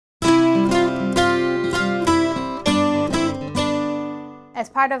As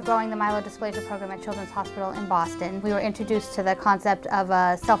part of growing the Myleodysplasia Program at Children's Hospital in Boston, we were introduced to the concept of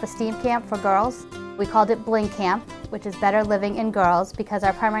a self-esteem camp for girls. We called it BLING Camp, which is Better Living in Girls, because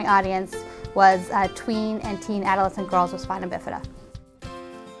our primary audience was tween and teen adolescent girls with spina bifida.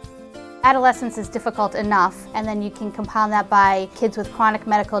 Adolescence is difficult enough, and then you can compound that by kids with chronic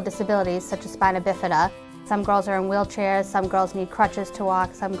medical disabilities such as spina bifida. Some girls are in wheelchairs, some girls need crutches to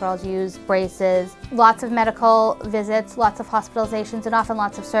walk, some girls use braces. Lots of medical visits, lots of hospitalizations, and often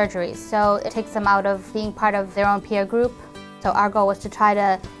lots of surgeries. So it takes them out of being part of their own peer group. So our goal was to try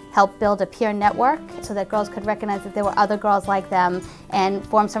to help build a peer network so that girls could recognize that there were other girls like them and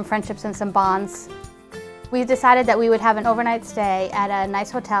form some friendships and some bonds. We decided that we would have an overnight stay at a nice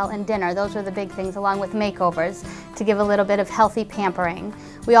hotel and dinner. Those were the big things, along with makeovers, to give a little bit of healthy pampering.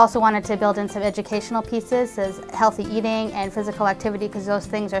 We also wanted to build in some educational pieces as healthy eating and physical activity, because those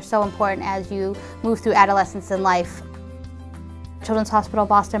things are so important as you move through adolescence and life. Children's Hospital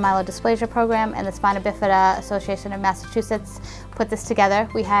Boston Myleodysplasia Program and the Spina Bifida Association of Massachusetts put this together.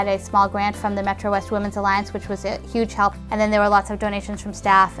 We had a small grant from the Metro West Women's Alliance, which was a huge help, and then there were lots of donations from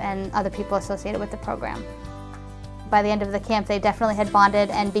staff and other people associated with the program. By the end of the camp, they definitely had bonded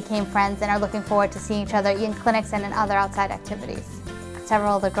and became friends and are looking forward to seeing each other in clinics and in other outside activities.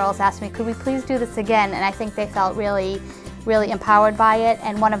 Several of the girls asked me, could we please do this again? And I think they felt really empowered by it,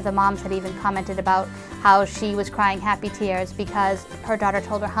 and one of the moms had even commented about how she was crying happy tears because her daughter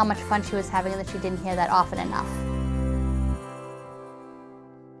told her how much fun she was having and that she didn't hear that often enough.